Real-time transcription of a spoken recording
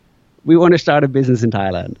we want to start a business in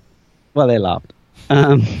Thailand. Well, they laughed.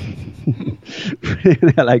 They're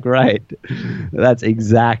like, right, that's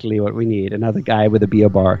exactly what we need. Another guy with a beer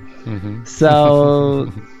bar. Mm-hmm.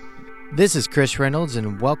 So... This is Chris Reynolds,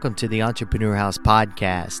 and welcome to the Entrepreneur House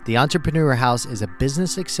podcast. The Entrepreneur House is a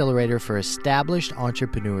business accelerator for established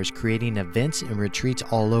entrepreneurs creating events and retreats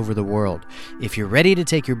all over the world. If you're ready to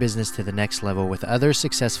take your business to the next level with other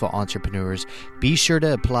successful entrepreneurs, be sure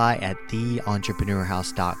to apply at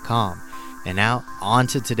theentrepreneurhouse.com. And now, on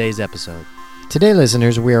to today's episode. Today,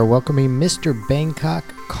 listeners, we are welcoming Mr. Bangkok,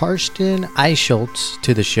 Karsten Aichholz,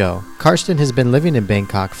 to the show. Karsten has been living in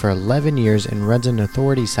Bangkok for 11 years and runs an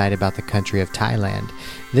authority site about the country of Thailand.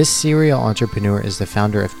 This serial entrepreneur is the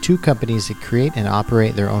founder of 2 companies that create and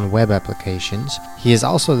operate their own web applications. He is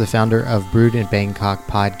also the founder of Brewed in Bangkok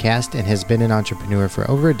podcast and has been an entrepreneur for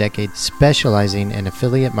over a decade, specializing in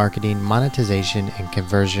affiliate marketing, monetization, and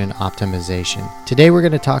conversion optimization. Today, we're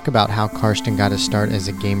going to talk about how Karsten got his start as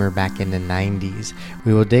a gamer back in the 90s.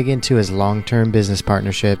 We will dig into his long-term business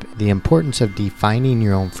partnership, the importance of defining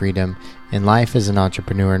your own freedom, and life as an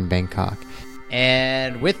entrepreneur in Bangkok.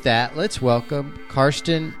 And with that, let's welcome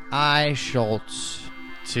Karsten Aichholz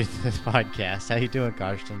to the podcast. How you doing,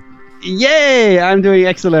 Karsten? Yay! I'm doing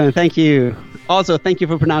excellent. Thank you. Also, thank you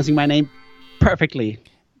for pronouncing my name perfectly.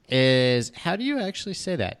 How do you actually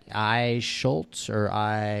say that? Aichholz or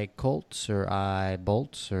Aichholz or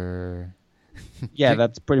Aichholz or... Yeah,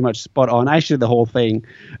 that's pretty much spot on. Actually, the whole thing.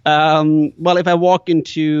 Well, if I walk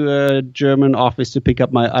into a German office to pick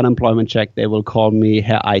up my unemployment check, they will call me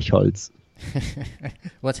Herr Aichholz.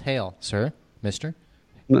 What's hail, sir, mister?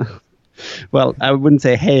 Well, I wouldn't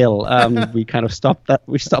say hail. We kind of stopped that.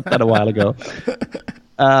 We stopped that a while ago.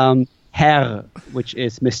 Herr, which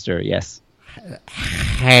is Mr., yes.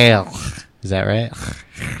 Hail. Is that right?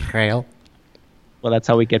 Hail. Well, that's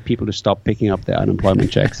how we get people to stop picking up their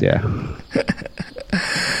unemployment checks, yeah.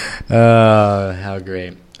 Oh, how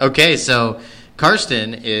great. Okay, so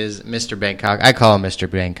Karsten is Mr. Bangkok. I call him Mr.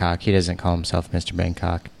 Bangkok. He doesn't call himself Mr.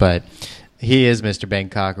 Bangkok, but he is Mr.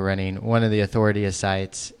 Bangkok, running one of the authority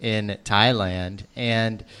sites in Thailand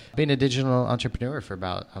and being a digital entrepreneur for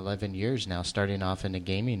about 11 years now, starting off in the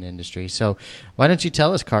gaming industry. So why don't you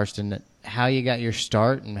tell us, Karsten, how you got your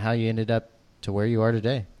start and how you ended up to where you are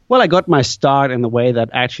today? Well, I got my start in the way that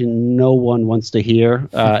actually no one wants to hear,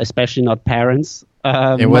 especially not parents.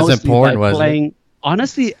 It wasn't porn, was it?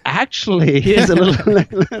 Honestly, actually, here's a little...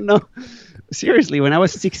 No. Seriously, when I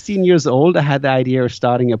was 16 years old, I had the idea of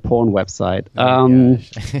starting a porn website.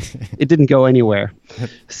 It didn't go anywhere.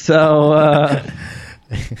 So,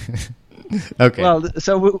 okay. Well,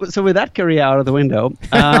 so with that career out of the window,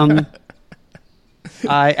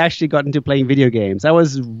 I actually got into playing video games. I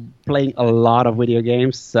was playing a lot of video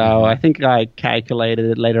games, so I think I calculated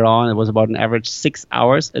it later on. It was about an average 6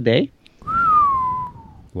 hours a day.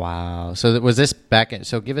 Wow. So was this back in,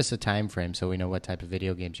 so give us a time frame so we know what type of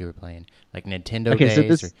video games you were playing. Like Nintendo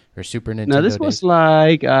days or Super Nintendo days? No, this was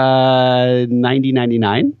like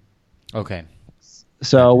 1999. Okay.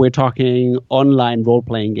 So we're talking online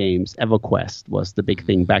role-playing games. EverQuest was the big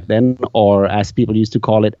thing back then, or as people used to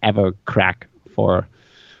call it, EverCrack for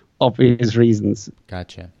obvious reasons.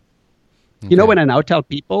 Gotcha. Okay. You know, when I now tell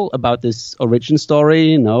people about this origin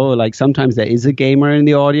story, like sometimes there is a gamer in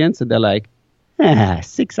the audience and they're like,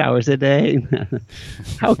 6 hours a day.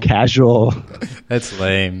 How casual. That's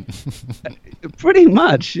lame. Pretty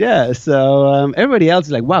much, yeah. So everybody else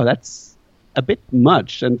is like, wow, that's a bit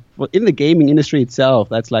much. And in the gaming industry itself,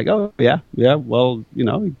 that's like, oh, yeah, well,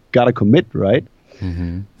 you got to commit, right?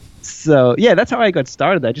 Mm-hmm. So, yeah, that's how I got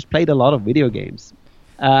started. I just played a lot of video games.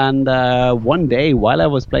 And one day, while I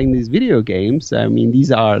was playing these video games, I mean,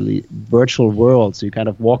 these are virtual worlds. So you kind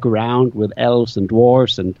of walk around with elves and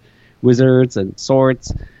dwarves and wizards and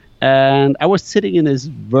swords, and I was sitting in this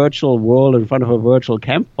virtual world in front of a virtual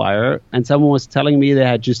campfire, and someone was telling me they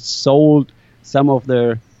had just sold some of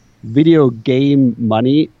their video game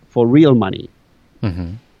money for real money.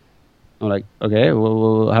 Mm-hmm. I'm like, okay,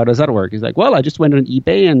 well, how does that work? He's like, well, I just went on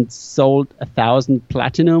eBay and sold 1,000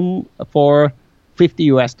 platinum for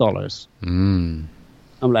 $50. I'm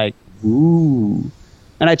like, ooh.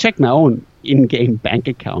 And I checked my own in-game bank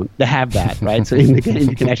account. They have that, right? So in the game,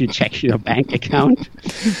 you can actually check your bank account.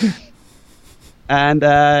 And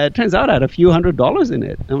it turns out I had a few $100s in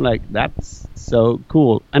it. I'm like, that's so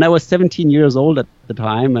cool. And I was 17 years old at the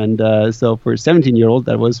time. And so for a 17-year-old,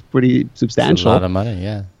 that was pretty substantial. That's a lot of money,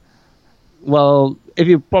 yeah. Well, if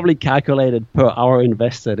you probably calculated per hour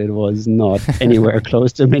invested, it was not anywhere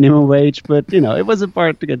close to minimum wage. But, it was a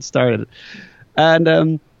part to get started.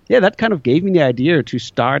 And, that kind of gave me the idea to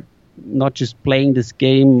start not just playing this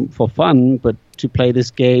game for fun, but to play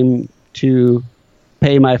this game to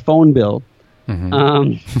pay my phone bill.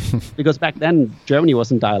 Because back then Germany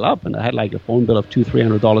wasn't dial up, and I had like a phone bill of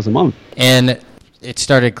 $200-$300 a month. And it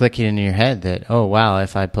started clicking in your head that, oh wow,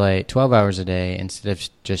 if I play 12 hours a day instead of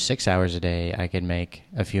just 6 hours a day, I could make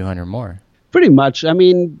a few hundred more. Pretty much. I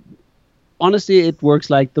mean, honestly, it works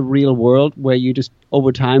like the real world, where you just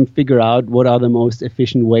over time figure out what are the most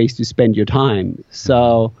efficient ways to spend your time.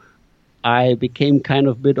 So I became kind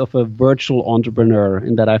of a bit of a virtual entrepreneur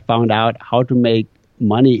in that I found out how to make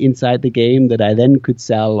money inside the game that I then could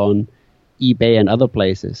sell on eBay and other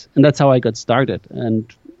places. And that's how I got started.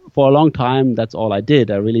 And for a long time, that's all I did.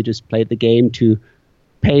 I really just played the game to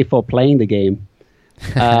pay for playing the game.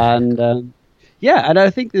 And and I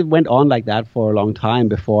think it went on like that for a long time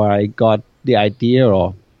before I got the idea,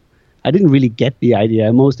 or I didn't really get the idea.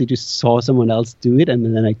 I mostly just saw someone else do it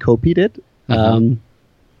and then I copied it.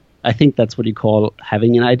 I think that's what you call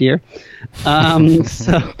having an idea.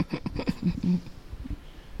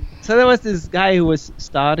 So there was this guy who was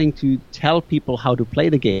starting to tell people how to play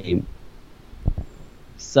the game.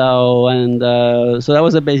 So that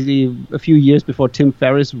was basically a few years before Tim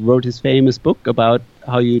Ferriss wrote his famous book about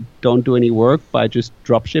how you don't do any work by just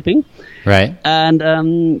drop shipping. Right. And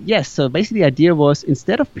so basically the idea was,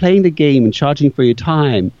 instead of playing the game and charging for your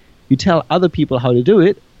time, you tell other people how to do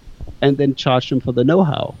it and then charge them for the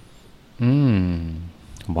know-how.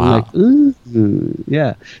 Wow.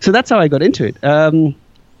 Yeah. So that's how I got into it.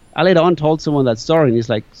 I later on told someone that story, and he's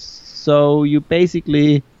like, so you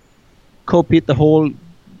basically copied the whole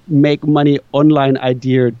make money online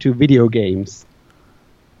idea to video games.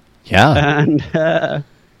 Yeah. And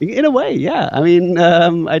in a way, yeah. I mean,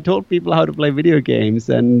 I told people how to play video games,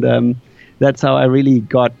 and that's how I really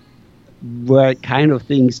got where kind of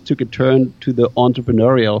things took a turn to the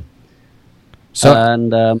entrepreneurial. So,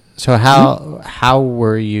 and how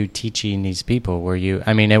were you teaching these people? Were you,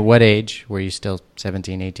 I mean, at what age? Were you still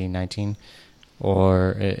 17, 18, 19?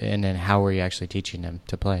 And then how were you actually teaching them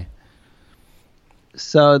to play?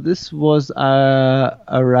 So this was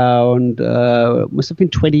around, must have been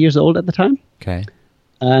 20 years old at the time. Okay.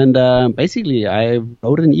 And basically I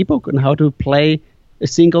wrote an ebook on how to play a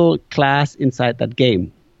single class inside that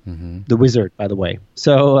game. The Wizard, by the way.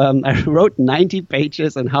 So I wrote 90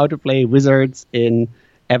 pages on how to play wizards in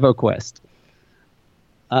EverQuest.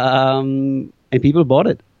 And people bought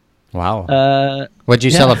it. Wow. What'd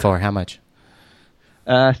you sell it for? How much?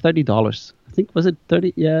 $30. I think, was it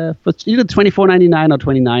 30? Yeah, for either $24.99 or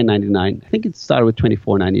 $29.99. I think it started with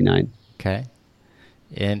 $24.99. Okay.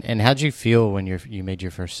 And how'd you feel when you made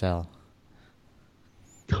your first sell?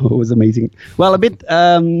 Oh, it was amazing. Well, a bit,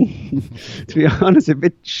 to be honest, a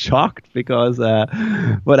bit shocked, because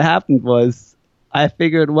what happened was I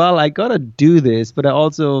figured, well, I got to do this, but I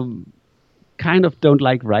also kind of don't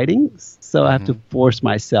like writing, so I have to force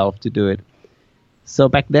myself to do it. So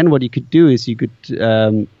back then what you could do is you could,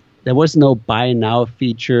 there was no buy now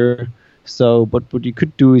feature. So, but what you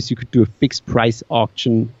could do is you could do a fixed price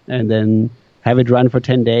auction and then have it run for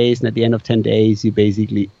 10 days. And at the end of 10 days, you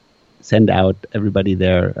basically send out everybody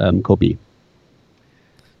their copy.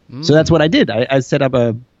 So that's what I did. I set up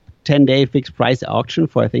a 10-day fixed price auction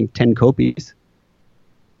for, I think, 10 copies.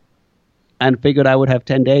 And figured I would have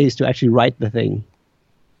 10 days to actually write the thing.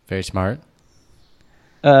 Very smart.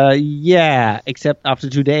 Yeah, except after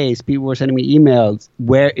 2 days, people were sending me emails.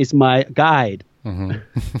 Where is my guide?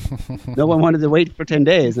 No one wanted to wait for 10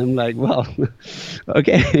 days. I'm like, well,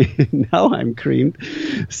 okay, now I'm creamed.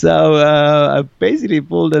 So I basically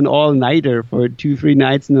pulled an all-nighter for 2-3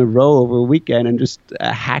 nights in a row over a weekend and just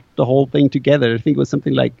hacked the whole thing together. I think it was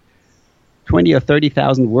something like 20 or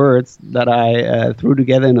 30,000 words that I threw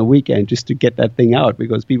together in a weekend just to get that thing out,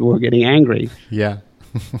 because people were getting angry. Yeah.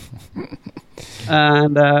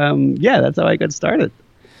 And that's how I got started.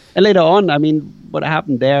 And later on, I mean, what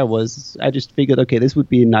happened there was I just figured, okay, this would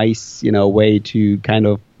be a nice, way to kind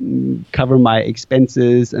of cover my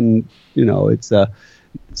expenses. And,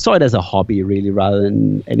 saw it as a hobby, really, rather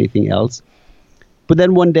than anything else. But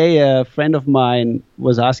then one day, a friend of mine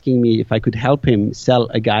was asking me if I could help him sell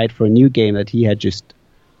a guide for a new game that he had just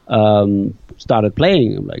started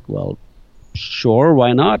playing. I'm like, well, sure,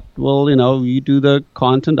 why not? Well, you do the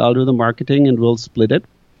content, I'll do the marketing, and we'll split it.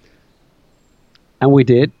 And we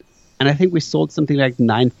did. And I think we sold something like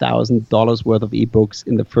 $9,000 worth of ebooks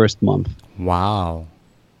in the first month. Wow.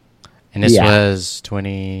 And this was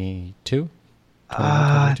 22?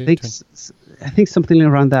 I think something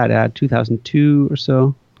around that, 2002 or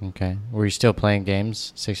so. Okay. Were you still playing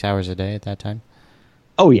games 6 hours a day at that time?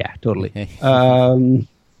 Oh, yeah, totally.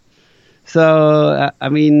 So, I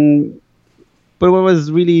mean, but what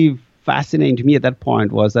was really fascinating to me at that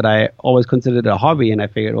point was that I always considered it a hobby, and I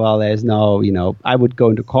figured, well, there's no, I would go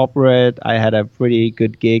into corporate. I had a pretty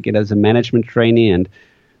good gig as a management trainee and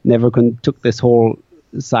never took this whole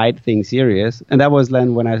side thing serious. And that was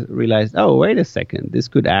then when I realized, oh, wait a second, this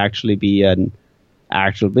could actually be an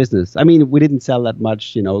actual business. I mean, we didn't sell that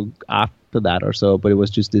much, after that or so, but it was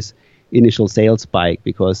just this initial sales spike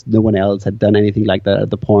because no one else had done anything like that at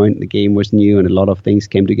the point. The game was new and a lot of things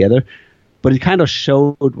came together, but it kind of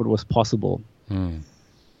showed what was possible.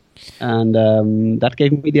 And that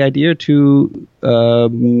gave me the idea to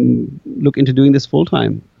look into doing this full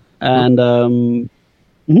time. And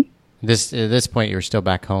at this point, you're still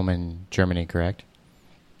back home in Germany, correct?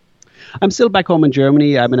 I'm still back home in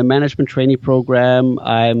Germany. I'm in a management trainee program.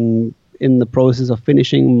 I'm in the process of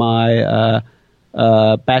finishing my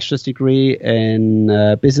bachelor's degree in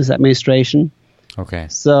business administration. Okay.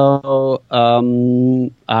 So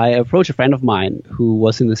I approached a friend of mine who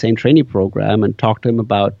was in the same trainee program and talked to him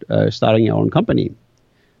about starting our own company.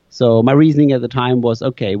 So my reasoning at the time was,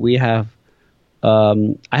 okay, I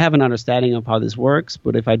have an understanding of how this works,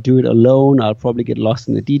 but if I do it alone, I'll probably get lost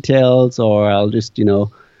in the details, or I'll just,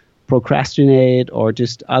 procrastinate, or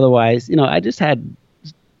just otherwise, I just had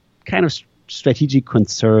kind of strategic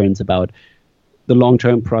concerns about the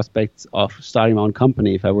long-term prospects of starting my own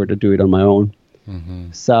company if I were to do it on my own.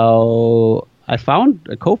 Mm-hmm. So I found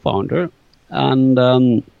a co-founder,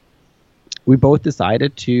 and we both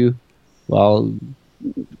decided to,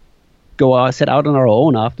 set out on our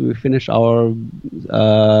own after we finished our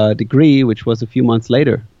degree, which was a few months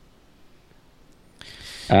later.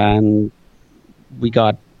 And we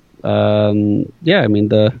got,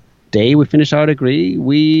 the day we finished our degree,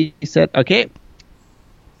 we said, okay,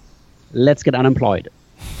 let's get unemployed.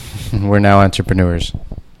 We're now entrepreneurs.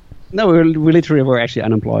 No, we literally were actually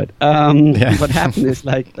unemployed. What happened is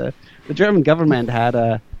the German government had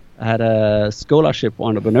a scholarship for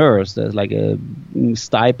entrepreneurs. There's like a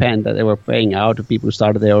stipend that they were paying out to people who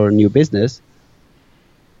started their own new business.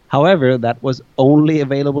 However, that was only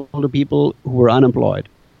available to people who were unemployed.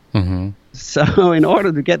 Mm-hmm. So in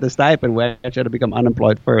order to get the stipend, we actually had to become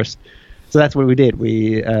unemployed first. So that's what we did.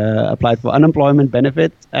 We applied for unemployment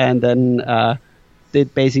benefits and then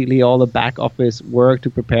did basically all the back office work to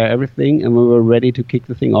prepare everything. And when we were ready to kick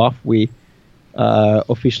the thing off, we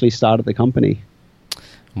officially started the company.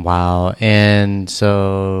 Wow. And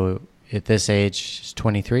so at this age,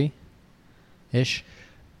 23-ish?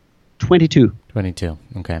 22. 22.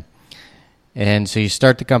 Okay. And so you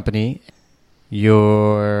start the company.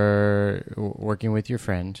 You're working with your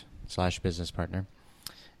friend / business partner.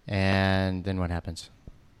 And then what happens?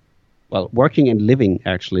 Well, working and living,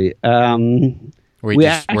 actually. Were you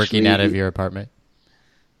just working out of your apartment?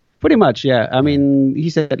 Pretty much, yeah. I mean, he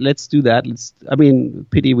said, let's do that.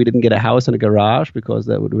 Pity we didn't get a house and a garage because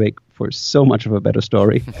that would make for so much of a better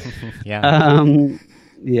story. Yeah.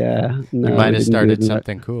 Yeah. No, you might have started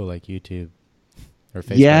something cool like YouTube or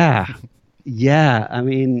Facebook. Yeah. Yeah. I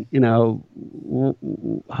mean,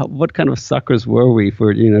 what kind of suckers were we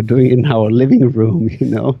for, doing it in our living room,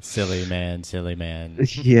 Silly man.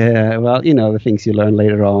 Yeah. Well, the things you learn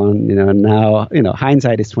later on, now,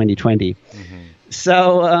 hindsight is 2020. Mm-hmm.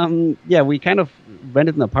 So, we kind of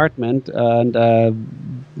rented an apartment and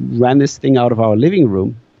ran this thing out of our living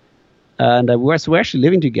room. And we're actually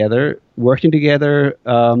living together, working together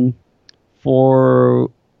for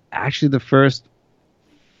actually the first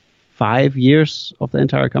 5 years of the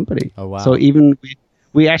entire company. Oh, wow. So even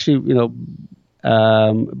we actually,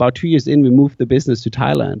 about 2 years in, we moved the business to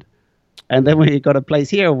Thailand. And then we got a place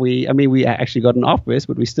here. We actually got an office,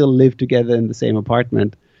 but we still live together in the same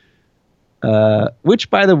apartment. Which,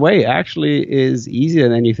 by the way, actually is easier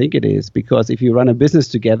than you think it is, because if you run a business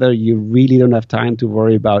together, you really don't have time to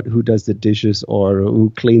worry about who does the dishes or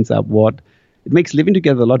who cleans up what. It makes living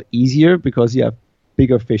together a lot easier because you have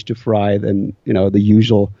bigger fish to fry than, the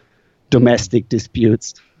usual domestic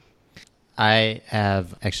disputes. I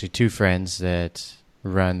have actually 2 friends that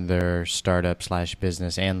run their startup /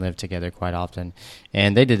 business and live together quite often,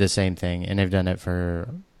 and they did the same thing, and they've done it for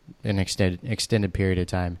an extended period of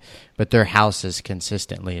time, but their house is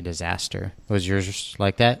consistently a disaster. Was yours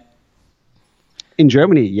like that? In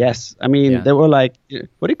Germany, yes. I mean, They were like,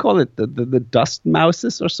 what do you call it? The dust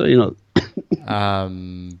mouses or so,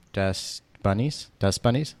 Dust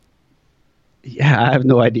bunnies? Yeah, I have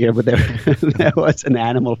no idea, but there was an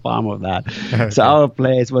animal farm of that. Okay. So our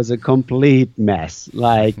place was a complete mess.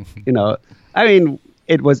 Like,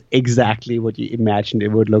 it was exactly what you imagined it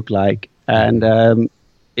would look like. And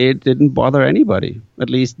it didn't bother anybody, at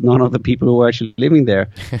least none of the people who were actually living there.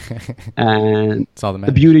 And it's all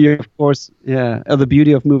the beauty, of course, the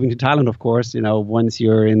beauty of moving to Thailand, of course, once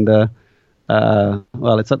you're in the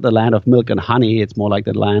well, it's not the land of milk and honey. It's more like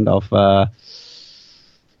the land of, I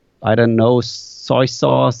don't know, soy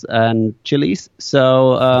sauce and chilies.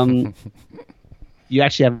 So you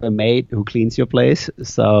actually have a maid who cleans your place.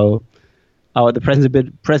 So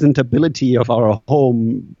the presentability of our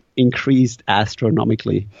home increased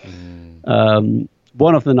astronomically.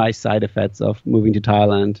 One of the nice side effects of moving to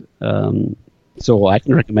Thailand. So I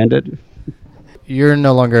can recommend it. You're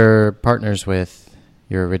no longer partners with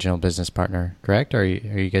your original business partner, correct? Or are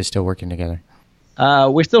you guys still working together?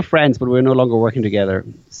 We're still friends, but we're no longer working together.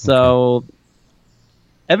 So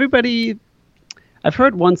everybody, I've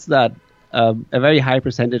heard once that a very high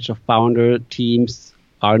percentage of founder teams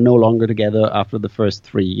are no longer together after the first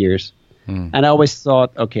 3 years. And I always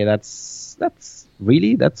thought, okay, that's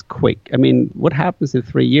quick. I mean, what happens in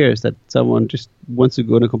 3 years that someone just wants to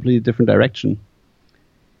go in a completely different direction?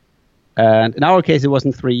 And in our case, it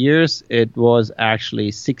wasn't 3 years. It was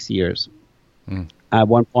actually 6 years. At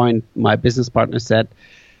one point, my business partner said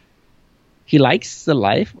he likes the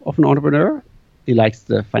life of an entrepreneur. He likes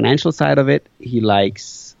the financial side of it. He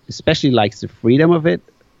especially likes the freedom of it,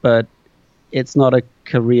 but it's not a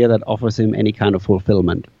career that offers him any kind of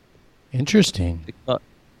fulfillment. Interesting.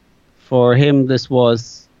 For him, this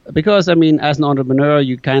was because, I mean, as an entrepreneur,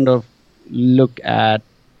 you kind of look at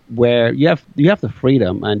where you have the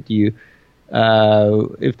freedom, and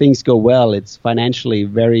if things go well, it's financially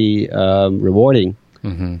very rewarding.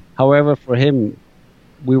 However, for him,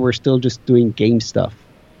 we were still just doing game stuff.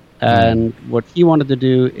 And what he wanted to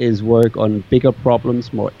do is work on bigger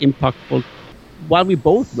problems, more impactful. While we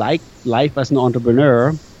both liked life as an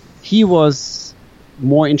entrepreneur, he was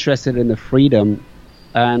more interested in the freedom.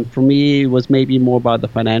 And for me, it was maybe more about the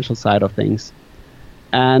financial side of things.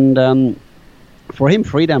 And for him,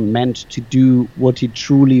 freedom meant to do what he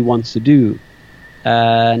truly wants to do.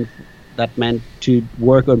 And that meant to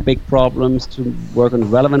work on big problems, to work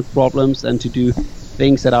on relevant problems, and to do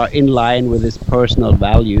things that are in line with his personal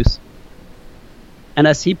values. And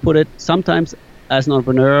as he put it, sometimes as an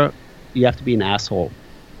entrepreneur, you have to be an asshole.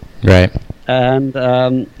 Right.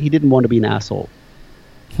 And he didn't want to be an asshole.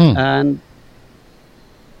 And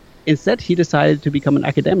instead, he decided to become an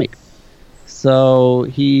academic. So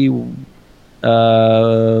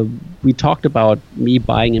we talked about me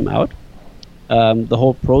buying him out. The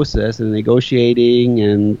whole process and negotiating,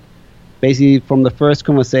 and basically from the first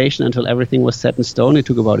conversation until everything was set in stone, it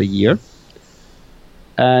took about a year.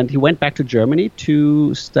 And he went back to Germany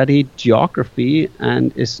to study geography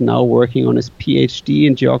and is now working on his PhD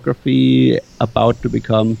in geography, about to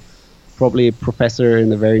become probably a professor in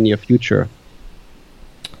the very near future.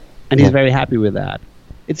 And he's very happy with that.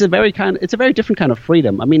 It's a very different kind of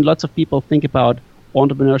freedom. I mean, lots of people think about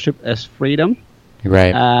entrepreneurship as freedom,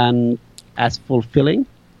 right, and as fulfilling,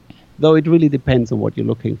 though it really depends on what you're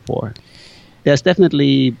looking for. There's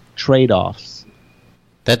definitely trade-offs.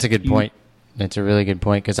 That's a good point. That's a really good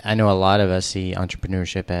point, because I know a lot of us see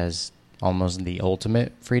entrepreneurship as almost the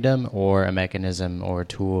ultimate freedom, or a mechanism or a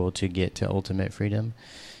tool to get to ultimate freedom.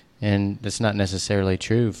 And that's not necessarily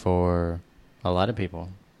true for a lot of people,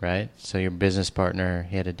 right? So your business partner,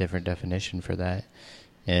 he had a different definition for that.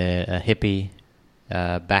 A hippie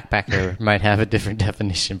backpacker might have a different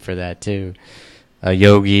definition for that too. A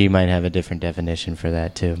yogi might have a different definition for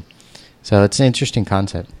that too. So it's an interesting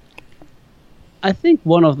concept. I think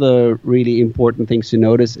one of the really important things to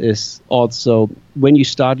notice is also when you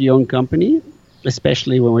start your own company,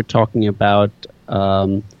 especially when we're talking about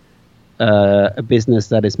a business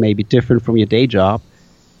that is maybe different from your day job,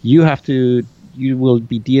 you will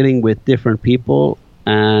be dealing with different people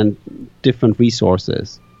and different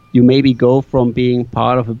resources. You maybe go from being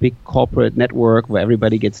part of a big corporate network where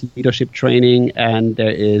everybody gets leadership training and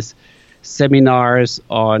there is seminars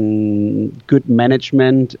on good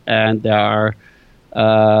management, and there are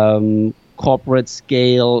corporate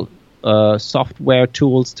scale software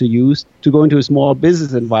tools to use, to go into a small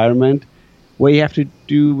business environment where you have to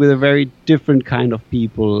do with a very different kind of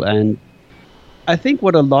people. And I think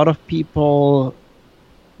what a lot of people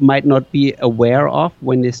might not be aware of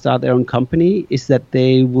when they start their own company is that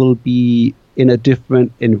they will be in a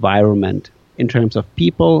different environment in terms of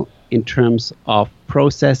people, in terms of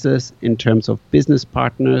processes, in terms of business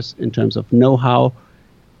partners, in terms of know-how.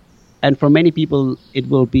 And for many people, it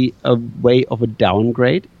will be a way of a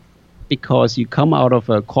downgrade, because you come out of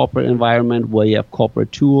a corporate environment where you have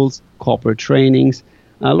corporate tools, corporate trainings,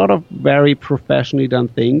 a lot of very professionally done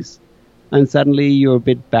things, and suddenly you're a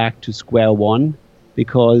bit back to square one,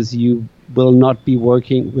 because you will not be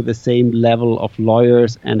working with the same level of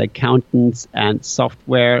lawyers and accountants and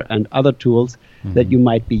software and other tools that you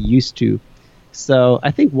might be used to. So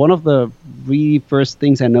I think one of the really first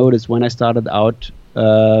things I noticed when I started out,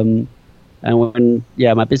 and when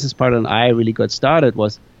my business partner and I really got started,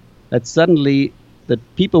 was that suddenly the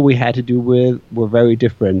people we had to do with were very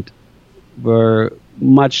different, were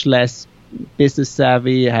much less business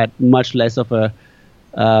savvy, had much less of a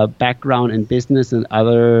background in business and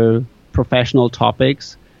other professional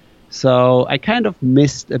topics. So I kind of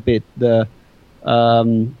missed a bit the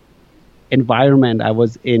environment I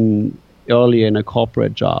was in earlier in a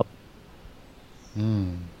corporate job.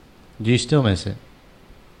 Do you still miss it?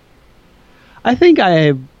 I think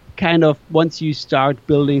I kind of, once you start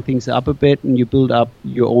building things up a bit and you build up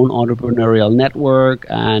your own entrepreneurial network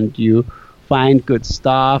and you find good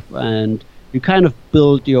stuff and you kind of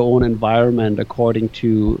build your own environment according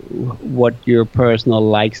to what your personal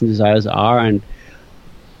likes and desires are, and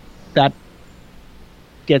that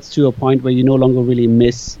gets to a point where you no longer really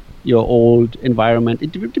miss your old environment.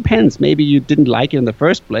 It depends. Maybe you didn't like it in the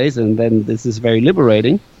first place, and then this is very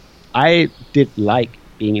liberating. I did like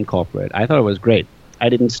being in corporate. I thought it was great. I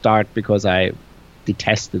didn't start because I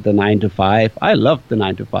detested the 9 to 5. I loved the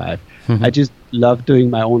 9 to 5. I just loved doing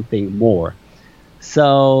my own thing more.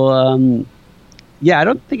 So, I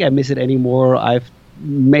don't think I miss it anymore. I've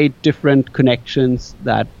made different connections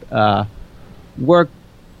that work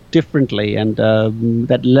differently and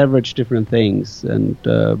that leverage different things. And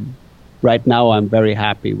right now I'm very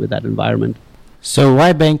happy with that environment. So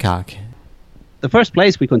why Bangkok? The first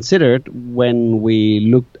place we considered when we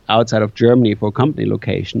looked outside of Germany for a company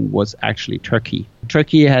location was actually Turkey.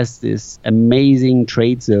 Turkey has this amazing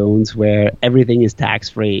trade zones where everything is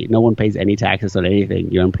tax-free. No one pays any taxes on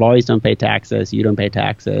anything. Your employees don't pay taxes. You don't pay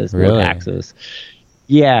taxes. Really? No taxes.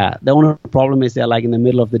 Yeah, the only problem is they're like in the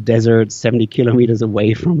middle of the desert, 70 kilometers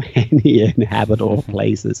away from any inhabitable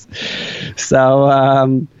places.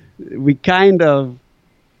 So we kind of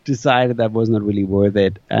decided that was not really worth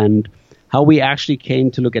it. And how we actually came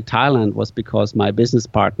to look at Thailand was because my business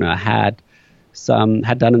partner had done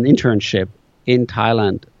an internship in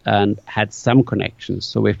Thailand and had some connections.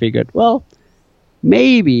 So we figured, well,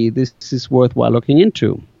 maybe this is worthwhile looking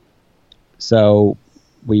into. So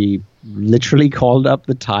we literally called up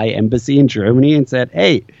the Thai embassy in Germany and said,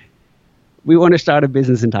 hey, we want to start a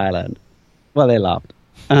business in Thailand. Well, they laughed.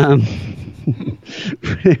 They're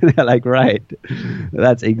like, right,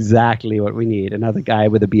 that's exactly what we need. Another guy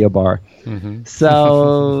with a beer bar.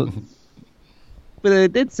 So, but they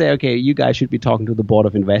did say, okay, you guys should be talking to the Board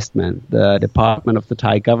of Investment, the department of the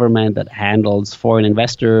Thai government that handles foreign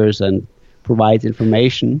investors and provides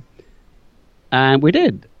information. And we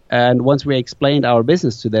did. And once we explained our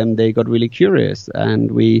business to them, they got really curious.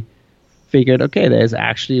 And we figured, okay, there's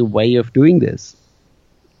actually a way of doing this.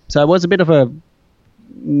 So it was a bit of a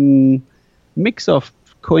mix of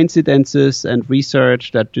coincidences and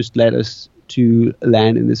research that just led us to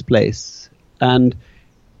land in this place. And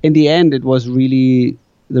in the end, it was really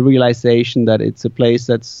the realization that it's a place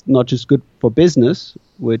that's not just good for business,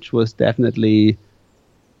 which was definitely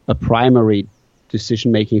a primary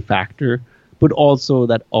decision-making factor, but also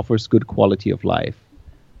that offers good quality of life.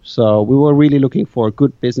 So we were really looking for a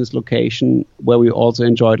good business location where we also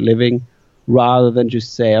enjoyed living, rather than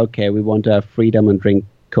just say, okay, we want to have freedom and drink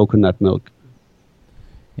coconut milk.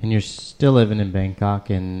 And you're still living in Bangkok,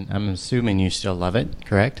 and I'm assuming you still love it,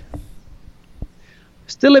 correct?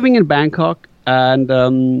 Still living in Bangkok,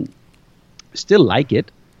 and still like it.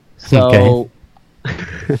 So,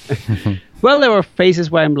 okay. Well, there were phases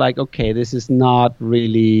where I'm like, okay, this is not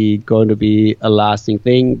really going to be a lasting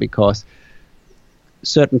thing, because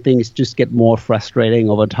certain things just get more frustrating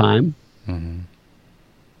over time.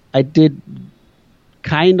 I did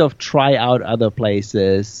kind of try out other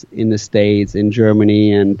places in the States, in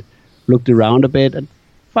Germany, and looked around a bit and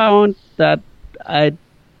found that I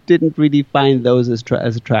didn't really find those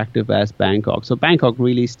as attractive as Bangkok. So Bangkok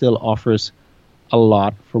really still offers a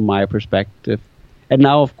lot from my perspective. And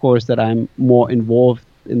now, of course, that I'm more involved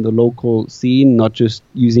in the local scene, not just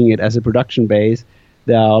using it as a production base,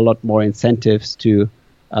 there are a lot more incentives to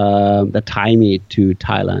that tie me to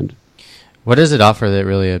Thailand. What does it offer that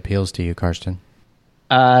really appeals to you, Karsten?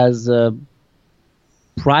 As a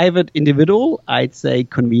private individual, I'd say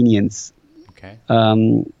convenience. Okay.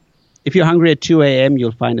 If you're hungry at 2 a.m.,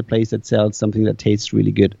 you'll find a place that sells something that tastes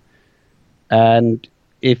really good. And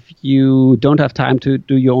if you don't have time to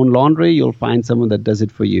do your own laundry, you'll find someone that does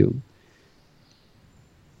it for you.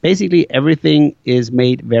 Basically, everything is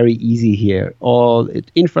made very easy here. All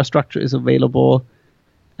infrastructure is available,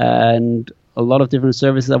 and a lot of different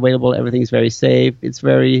services are available. Everything is very safe. It's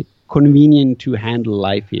very convenient to handle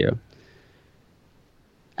life here.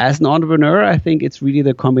 As an entrepreneur, I think it's really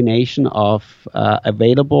the combination of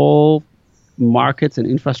available markets and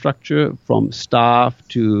infrastructure, from staff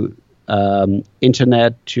to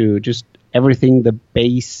internet to just everything, the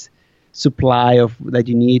base supply of that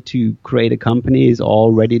you need to create a company is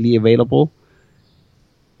all readily available.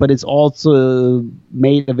 But it's also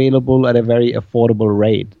made available at a very affordable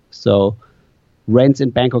rate. So rents in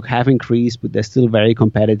Bangkok have increased, but they're still very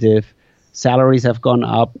competitive. Salaries have gone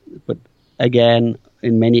up, but again,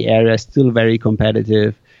 in many areas, still very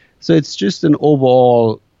competitive. So it's just an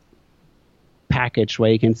overall package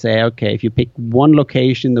where you can say, okay, if you pick one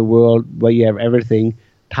location in the world where you have everything,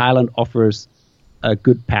 Thailand offers a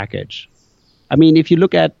good package. I mean, if you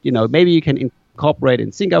look at, maybe you can incorporate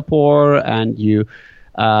in Singapore and you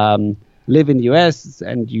live in the US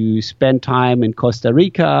and you spend time in Costa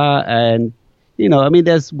Rica and,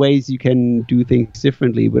 there's ways you can do things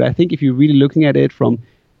differently. But I think if you're really looking at it from,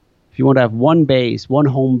 if you want to have one base, one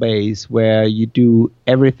home base where you do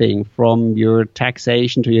everything from your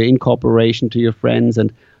taxation to your incorporation to your friends,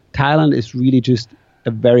 and Thailand is really just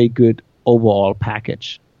a very good overall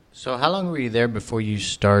package. So how long were you there before you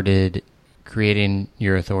started creating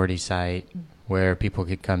your authority site where people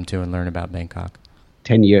could come to and learn about Bangkok?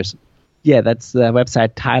 10 years. Yeah, that's the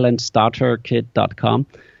website thailandstarterkit.com.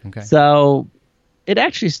 Okay. So it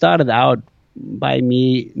actually started out by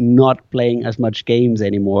me not playing as much games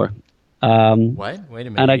anymore. What? Wait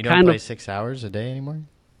a minute. And you don't play 6 hours a day anymore?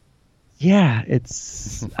 Yeah,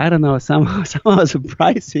 it's, I don't know, somehow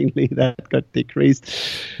surprisingly that got decreased.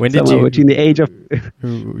 When did somewhere between the age of,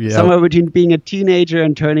 somewhere between being a teenager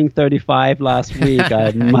and turning 35 last week,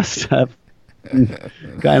 I must have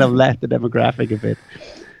kind of left the demographic a bit.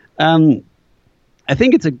 I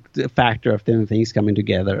think it's a factor of different things coming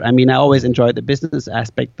together. I mean, I always enjoyed the business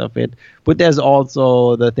aspect of it, but there's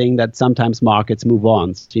also the thing that sometimes markets move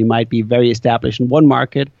on. So you might be very established in one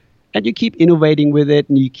market and you keep innovating with it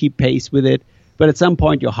and you keep pace with it, but at some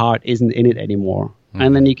point your heart isn't in it anymore. Mm-hmm.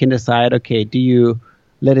 And then you can decide, okay, do you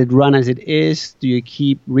let it run as it is? Do you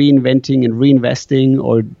keep reinventing and reinvesting,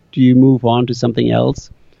 or do you move on to something else?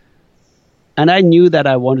 And I knew that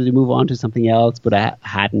I wanted to move on to something else, but I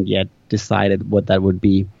hadn't yet decided what that would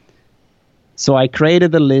be. So I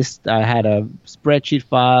created the list. I had a spreadsheet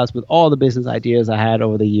files with all the business ideas I had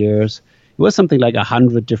over the years. It was something like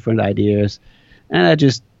 100 different ideas. And I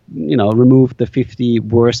just, removed the 50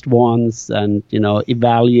 worst ones and,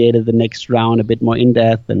 evaluated the next round a bit more in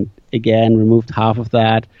depth, and again, removed half of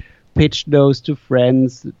that, pitched those to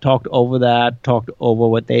friends, talked over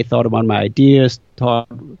what they thought about my ideas,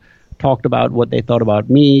 talked about what they thought about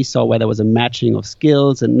me, saw where there was a matching of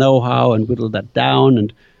skills and know-how, and whittled that down,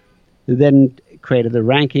 and then created a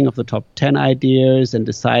ranking of the top 10 ideas and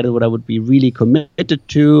decided what I would be really committed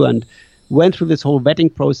to, and went through this whole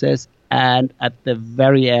vetting process. And at the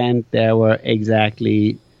very end, there were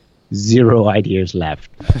exactly 0 ideas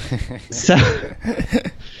left. So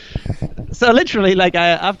literally,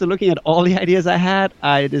 after looking at all the ideas I had,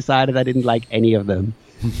 I decided I didn't like any of them.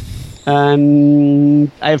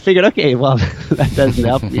 And I figured, okay, well, that doesn't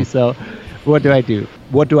help me. So what do I do?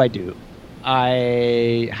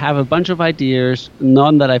 I have a bunch of ideas,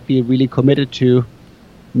 none that I feel really committed to.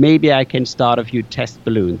 Maybe I can start a few test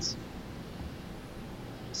balloons.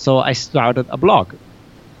 So I started a blog.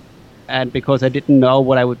 And because I didn't know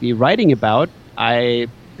what I would be writing about, I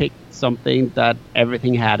picked something that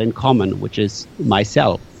everything had in common, which is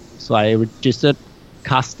myself. So I registered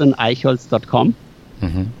karstenaichholz.com.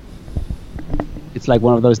 Mm-hmm. It's like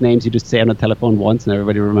one of those names you just say on the telephone once and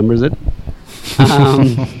everybody remembers it.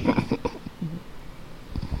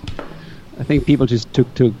 I think people just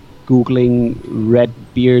took to Googling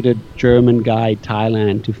red-bearded German guy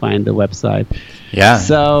Thailand to find the website. Yeah.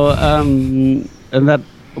 So, and that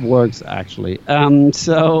works actually. When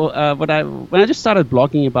I just started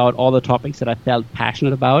blogging about all the topics that I felt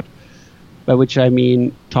passionate about, by which I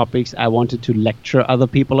mean topics I wanted to lecture other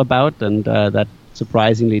people about, and that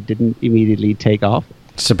surprisingly didn't immediately take off.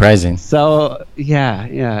 Surprising. So yeah,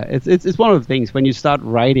 it's one of the things when you start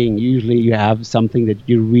writing. Usually, you have something that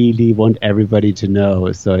you really want everybody to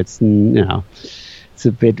know. So it's it's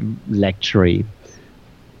a bit lectury.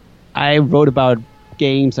 I wrote about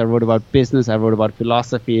games. I wrote about business. I wrote about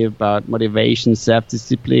philosophy, about motivation,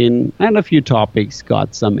 self-discipline, and a few topics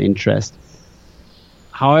got some interest.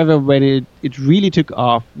 However, when it really took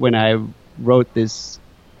off when I wrote this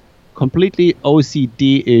completely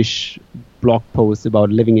OCD-ish blog post about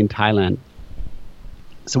living in Thailand.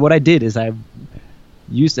 So what I did is I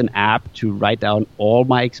used an app to write down all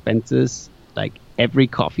my expenses, like every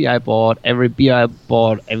coffee I bought, every beer I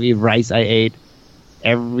bought, every rice I ate,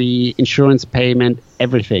 every insurance payment,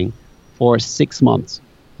 everything for 6 months.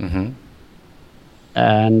 Mm-hmm.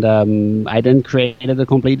 And I then created a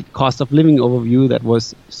complete cost of living overview that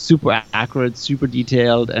was super accurate, super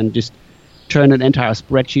detailed, and just turned an entire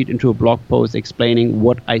spreadsheet into a blog post explaining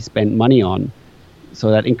what I spent money on.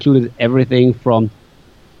 So that included everything from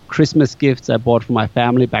Christmas gifts I bought for my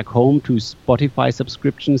family back home to Spotify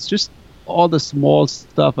subscriptions, just all the small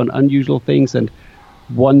stuff and unusual things and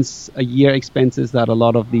once a year expenses that a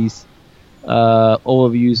lot of these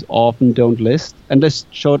overviews often don't list. And this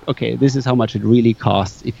showed, okay, this is how much it really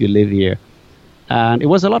costs if you live here. And it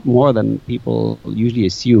was a lot more than people usually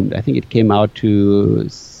assumed. I think it came out to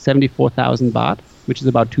 74,000 baht, which is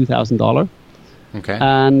about $2,000. Okay.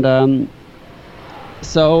 And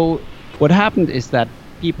so what happened is that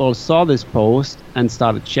people saw this post and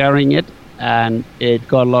started sharing it, and it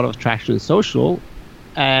got a lot of traction in social,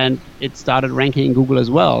 and it started ranking in Google as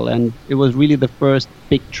well. And it was really the first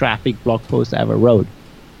big traffic blog post I ever wrote.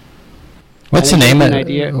 What's the name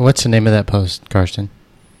of that post, Karsten?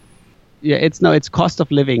 Yeah, it's cost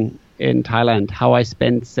of living in Thailand, how I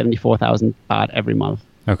spend 74,000 baht every month.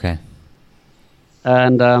 Okay.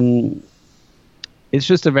 And it's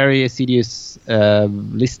just a very assiduous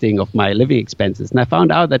listing of my living expenses. And I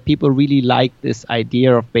found out that people really like this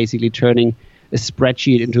idea of basically turning a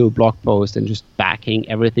spreadsheet into a blog post and just backing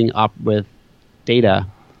everything up with data.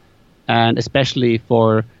 And especially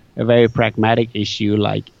for a very pragmatic issue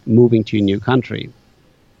like moving to a new country.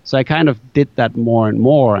 So I kind of did that more and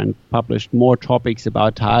more and published more topics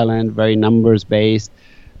about Thailand, very numbers-based,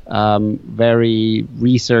 very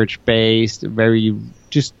research-based, very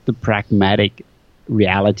just the pragmatic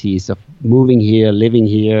realities of moving here, living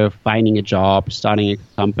here, finding a job, starting a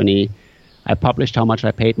company. I published how much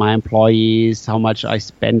I paid my employees, how much I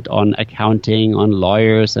spent on accounting, on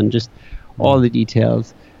lawyers, and just all the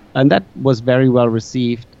details. And that was very well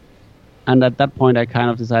received. And at that point, I kind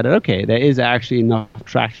of decided, okay, there is actually enough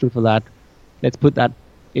traction for that. Let's put that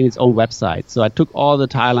in its own website. So I took all the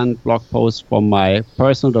Thailand blog posts from my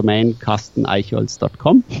personal domain,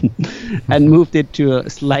 KarstenAichholz.com, and moved it to a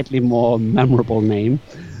slightly more memorable name.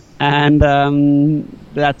 And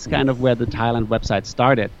that's kind of where the Thailand website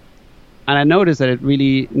started. And I noticed that it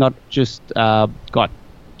really not just got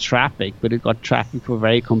traffic, but it got traffic for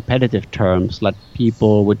very competitive terms that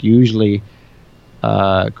people would usually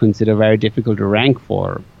consider very difficult to rank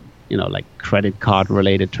for, like credit card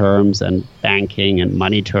related terms and banking and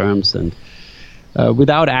money terms, and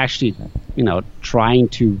without actually, trying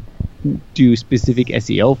to do specific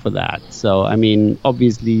SEO for that. So, I mean,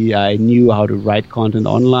 obviously I knew how to write content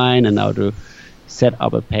online and how to set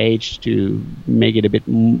up a page to make it a bit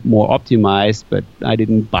more optimized, but I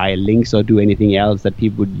didn't buy links or do anything else that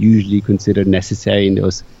people would usually consider necessary in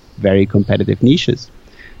those very competitive niches.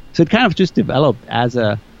 So it kind of just developed as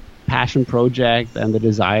a passion project and the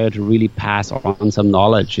desire to really pass on some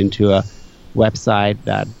knowledge into a website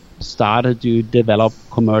that started to develop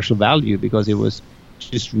commercial value, because it was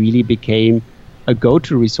just really became a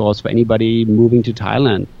go-to resource for anybody moving to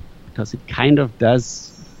Thailand, because it kind of does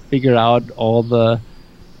figure out all the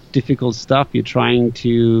difficult stuff you're trying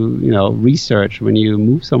to, research when you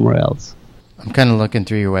move somewhere else. I'm kind of looking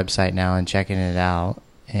through your website now and checking it out,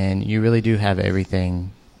 and you really do have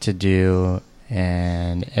everything to do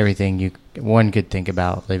and everything one could think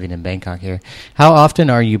about living in Bangkok here. How often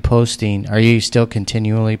are you posting? Are you still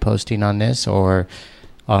continually posting on this, or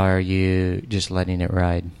are you just letting it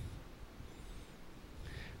ride?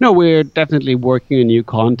 No, we're definitely working on new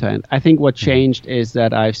content. I think what changed is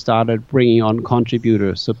that I've started bringing on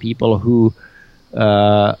contributors, so people who,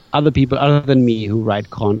 other people other than me who write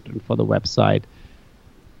content for the website.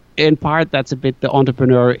 In part, that's a bit the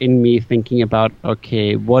entrepreneur in me thinking about,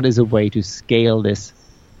 okay, what is a way to scale this?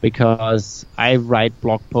 Because I write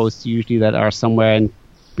blog posts usually that are somewhere in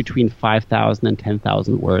between 5,000 and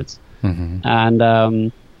 10,000 words. Mm-hmm.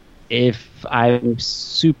 And if I'm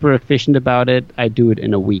super efficient about it, I do it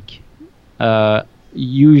in a week.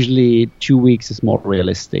 Usually 2 weeks is more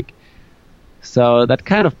realistic. So that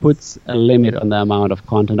kind of puts a limit on the amount of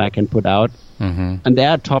content I can put out. Mm-hmm. And there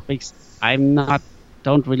are topics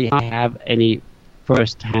don't really have any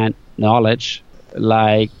first-hand knowledge,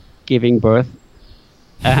 like giving birth.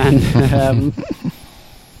 And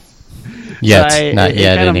not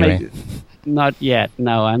yet anyway. Not yet.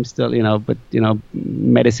 No, I'm still, but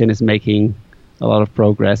medicine is making a lot of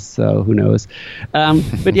progress, so who knows.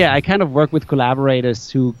 But yeah, I kind of work with collaborators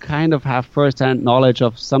who kind of have first-hand knowledge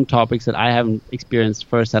of some topics that I haven't experienced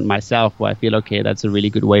first-hand myself, where I feel, okay, that's a really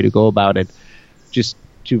good way to go about it, just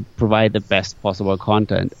to provide the best possible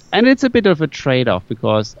content. And it's a bit of a trade-off,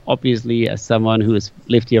 because obviously as someone who has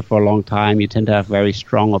lived here for a long time, you tend to have very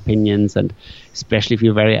strong opinions, and especially if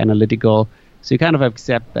you're very analytical, So you kind of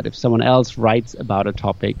accept that if someone else writes about a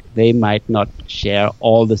topic, they might not share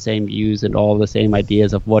all the same views and all the same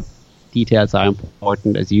ideas of what details are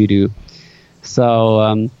important as you do.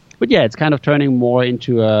 So, but yeah, it's kind of turning more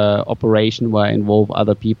into a operation where I involve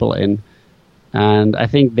other people in. And I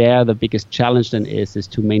think there the biggest challenge then is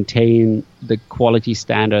to maintain the quality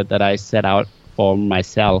standard that I set out for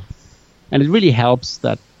myself. And it really helps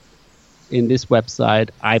that in this website,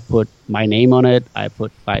 I put my name on it, I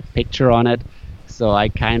put my picture on it, so I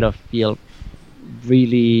kind of feel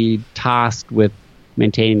really tasked with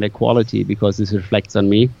maintaining the quality because this reflects on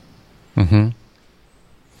me.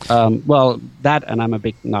 Well, that, and I'm a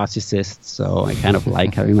big narcissist, so I kind of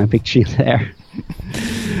like having my picture there.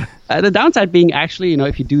 The downside being actually,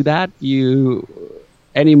 if you do that, the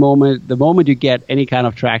moment you get any kind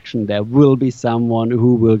of traction, there will be someone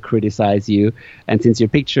who will criticize you. And since your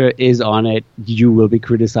picture is on it, you will be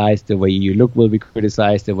criticized. The way you look will be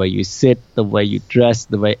criticized. The way you sit, the way you dress,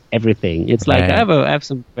 the way everything. It's like I have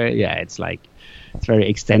some. It's very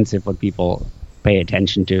extensive what people pay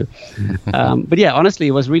attention to. But yeah, honestly,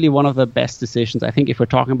 it was really one of the best decisions. I think if we're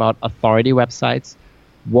talking about authority websites,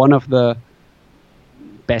 one of the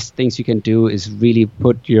best things you can do is really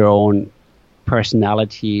put your own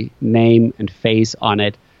personality, name, and face on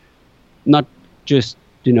it. Not just,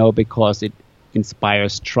 because it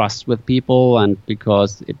inspires trust with people and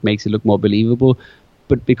because it makes it look more believable,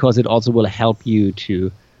 but because it also will help you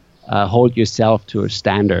to hold yourself to a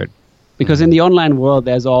standard. Because in the online world,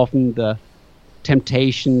 there's often the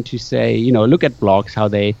temptation to say, look at blogs, how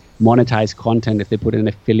they monetize content if they put in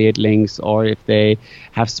affiliate links or if they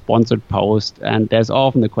have sponsored posts. And there's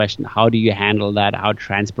often the question, how do you handle that? How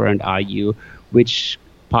transparent are you? Which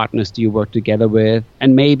partners do you work together with?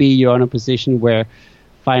 And maybe you're in a position where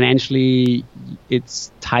financially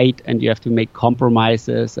it's tight and you have to make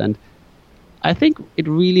compromises. And I think it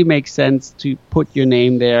really makes sense to put your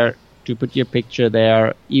name there, to put your picture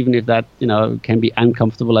there, even if that, can be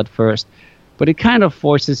uncomfortable at first. But it kind of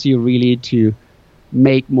forces you really to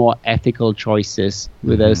make more ethical choices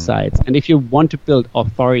with those sites. And if you want to build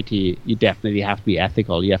authority, you definitely have to be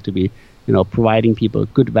ethical. You have to be, providing people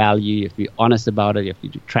good value. You have to be honest about it. You have to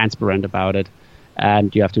be transparent about it.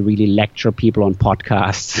 And you have to really lecture people on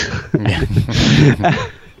podcasts.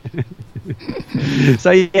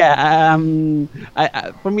 So yeah,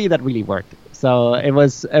 for me that really worked. So it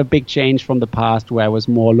was a big change from the past where I was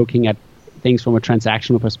more looking at things from a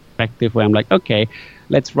transactional perspective, where I'm like, okay,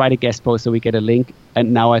 let's write a guest post so we get a link.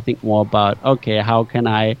 And now I think more about, okay, how can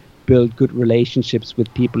I build good relationships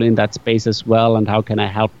with people in that space as well, and how can I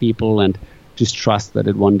help people and just trust that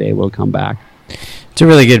it one day will come back. It's a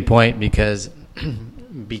really good point, because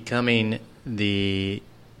becoming the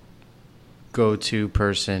go-to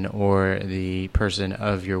person or the person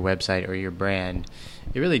of your website or your brand,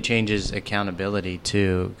 it really changes accountability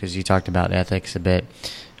too, because you talked about ethics a bit.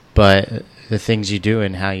 But the things you do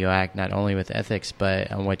and how you act, not only with ethics,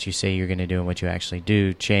 but on what you say you're going to do and what you actually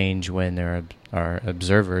do, change when there are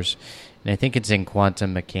observers. And I think it's in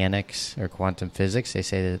quantum mechanics or quantum physics. They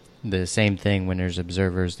say that the same thing, when there's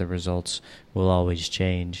observers, the results will always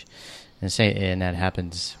change. And that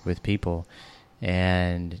happens with people.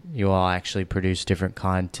 And you'll all actually produce different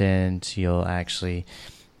content. You'll actually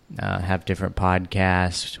have different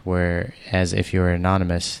podcasts, whereas if you're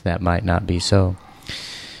anonymous, that might not be so.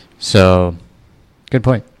 So, good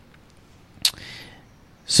point.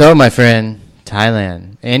 So, my friend,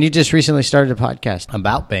 Thailand. And you just recently started a podcast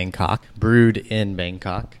about Bangkok, Brewed in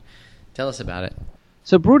Bangkok. Tell us about it.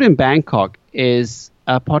 So, Brewed in Bangkok is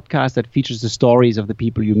a podcast that features the stories of the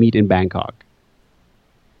people you meet in Bangkok.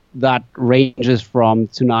 That ranges from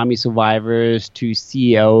tsunami survivors to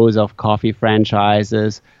CEOs of coffee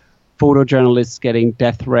franchises, photojournalists getting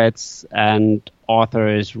death threats, and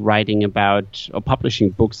authors writing about or publishing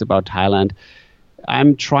books about Thailand.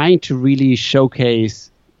 I'm trying to really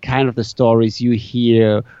showcase kind of the stories you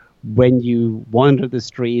hear when you wander the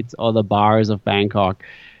streets or the bars of Bangkok.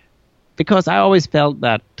 Because I always felt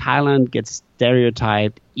that Thailand gets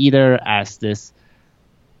stereotyped either as this,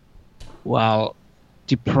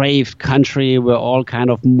 depraved country where all kind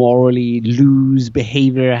of morally loose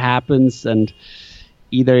behavior happens, and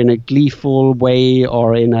either in a gleeful way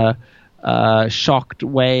or in a shocked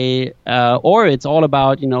way, or it's all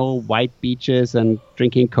about, white beaches and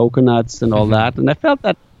drinking coconuts and all that. And I felt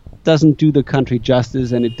that doesn't do the country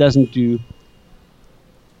justice, and it doesn't do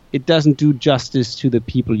justice to the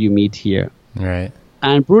people you meet here. Right.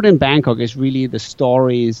 And Brewed in Bangkok is really the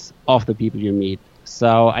stories of the people you meet.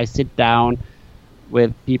 So I sit down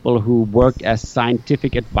with people who work as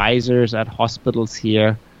scientific advisors at hospitals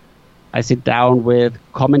here, I sit down with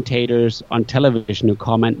commentators on television who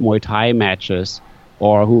comment Muay Thai matches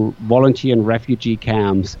or who volunteer in refugee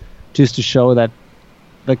camps, just to show that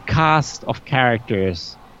the cast of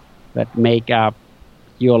characters that make up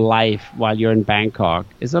your life while you're in Bangkok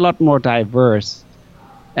is a lot more diverse.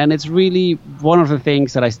 And it's really one of the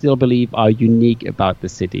things that I still believe are unique about the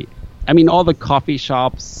city. I mean, all the coffee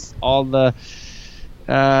shops, all the,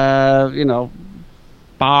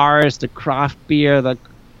 bars, the craft beer,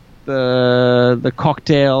 the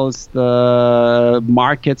cocktails, the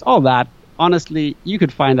markets, all that. Honestly, you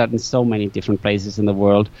could find that in so many different places in the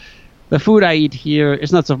world. The food I eat here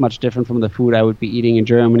is not so much different from the food I would be eating in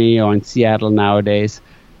Germany or in Seattle nowadays.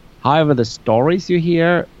 However, the stories you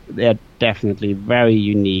hear, they're definitely very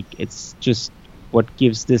unique. It's just what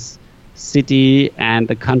gives this city and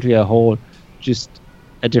the country as a whole just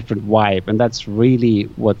a different vibe. And that's really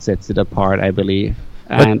what sets it apart, I believe.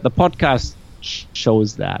 And the podcast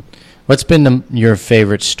shows that. What's been your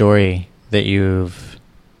favorite story that you've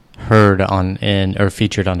heard on or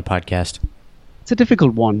featured on the podcast? It's a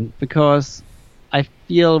difficult one because I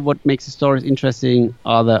feel what makes the stories interesting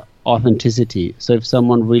are the authenticity. So if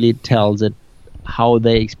someone really tells it how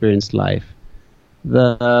they experienced life.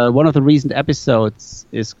 One of the recent episodes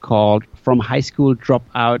is called From High School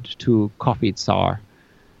Dropout to Coffee Czar.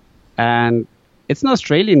 And it's an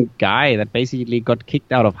Australian guy that basically got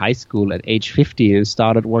kicked out of high school at age 50 and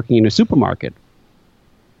started working in a supermarket.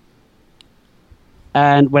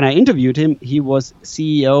 And when I interviewed him, he was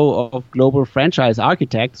CEO of Global Franchise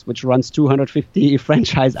Architects, which runs 250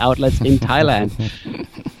 franchise outlets in Thailand.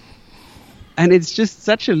 And it's just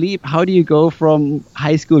such a leap. How do you go from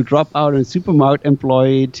high school dropout and supermarket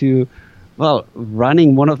employee to,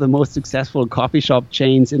 running one of the most successful coffee shop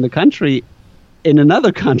chains in the country in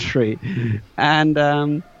another country? And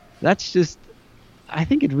that's just, I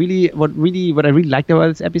think what I really liked about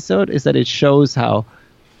this episode is that it shows how,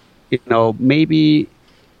 maybe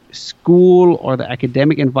school or the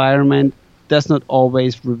academic environment does not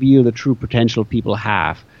always reveal the true potential people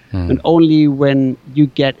have. And only when you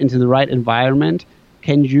get into the right environment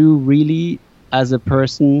can you really, as a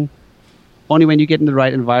person,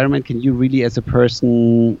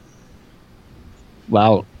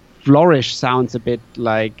 flourish sounds a bit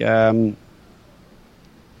like,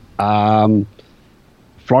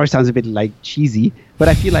 flourish sounds a bit like cheesy, but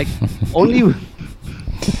I feel like only,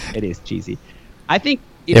 it is cheesy. I think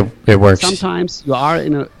it works. Sometimes you are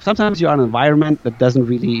in an environment that doesn't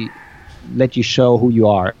really let you show who you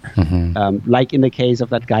are, like in the case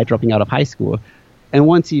of that guy dropping out of high school. And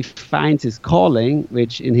once he finds his calling,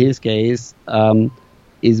 which in his case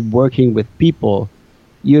is working with people,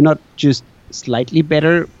 you're not just slightly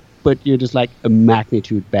better, but you're just like a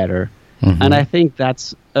magnitude better. And I think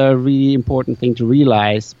that's a really important thing to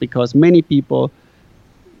realize, because many people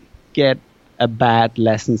get a bad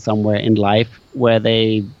lesson somewhere in life where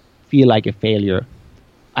they feel like a failure.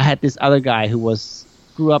 I had this other guy who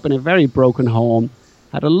grew up in a very broken home,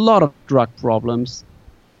 had a lot of drug problems,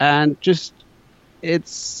 and just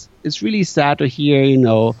it's really sad to hear,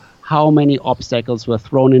 how many obstacles were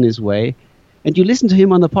thrown in his way. And you listen to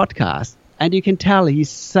him on the podcast, and you can tell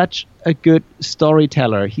he's such a good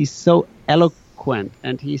storyteller. He's so eloquent,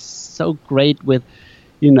 and he's so great with,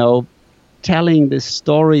 telling this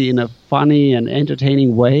story in a funny and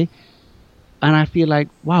entertaining way. And I feel like,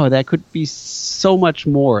 wow, there could be so much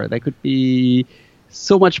more. There could be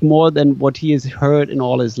so much more than what he has heard in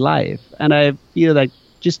all his life. And I feel like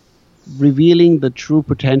just revealing the true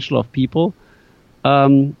potential of people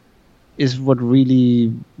is what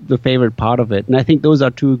really the favorite part of it. And I think those are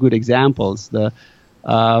two good examples. The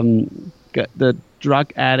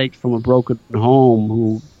drug addict from a broken home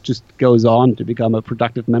who just goes on to become a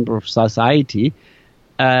productive member of society,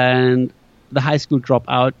 and the high school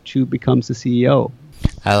dropout who becomes the CEO.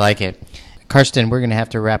 I like it. Karsten, we're going to have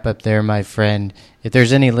to wrap up there, my friend. If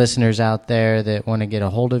there's any listeners out there that want to get a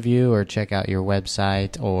hold of you or check out your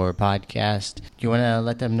website or podcast, do you want to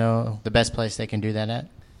let them know the best place they can do that at?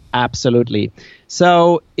 Absolutely.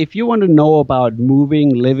 So if you want to know about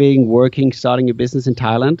moving, living, working, starting a business in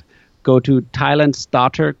Thailand, go to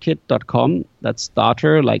thailandstarterkit.com. That's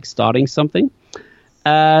starter, like starting something.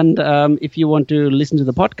 And if you want to listen to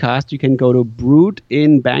the podcast, you can go to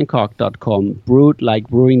brewedinbangkok.com. Brewed, like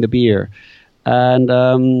brewing the beer. And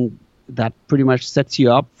that pretty much sets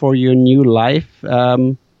you up for your new life.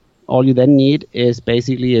 All you then need is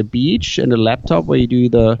basically a beach and a laptop where you do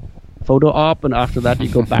the photo op, and after that you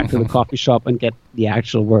go back to the coffee shop and get the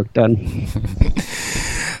actual work done.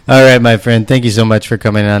 All right, my friend. Thank you so much for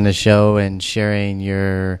coming on the show and sharing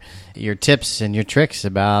your tips and your tricks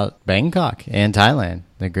about Bangkok and Thailand,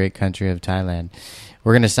 the great country of Thailand.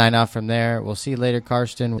 We're going to sign off from there. We'll see you later,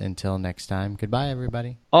 Karsten. Until next time, goodbye,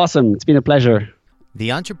 everybody. Awesome. It's been a pleasure.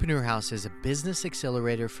 The Entrepreneur House is a business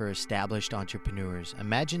accelerator for established entrepreneurs.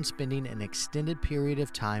 Imagine spending an extended period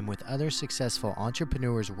of time with other successful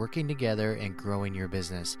entrepreneurs working together and growing your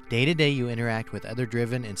business. Day to day, you interact with other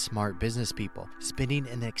driven and smart business people. Spending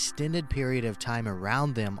an extended period of time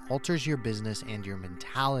around them alters your business and your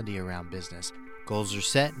mentality around business. Goals are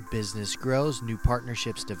set, business grows, new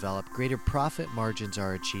partnerships develop, greater profit margins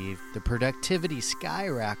are achieved, the productivity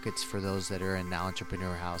skyrockets for those that are in the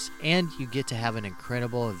Entrepreneur House, and you get to have an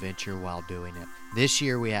incredible adventure while doing it. This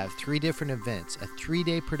year we have 3 different events, a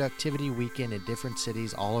 3-day productivity weekend in different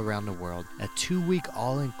cities all around the world, a 2-week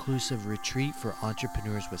all-inclusive retreat for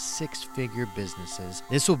entrepreneurs with 6-figure businesses.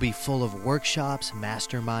 This will be full of workshops,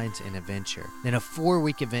 masterminds, and adventure. Then a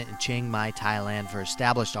 4-week event in Chiang Mai, Thailand for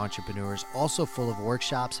established entrepreneurs, also full of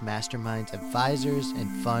workshops, masterminds, advisors,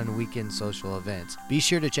 and fun weekend social events. Be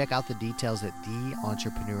sure to check out the details at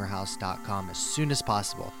theentrepreneurhouse.com as soon as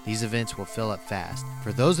possible. These events will fill up fast.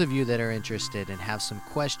 For those of you that are interested and have some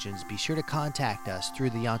questions, be sure to contact us through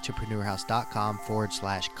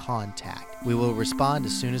theentrepreneurhouse.com/contact. We will respond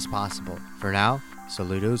as soon as possible. For now,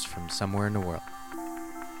 saludos from somewhere in the world.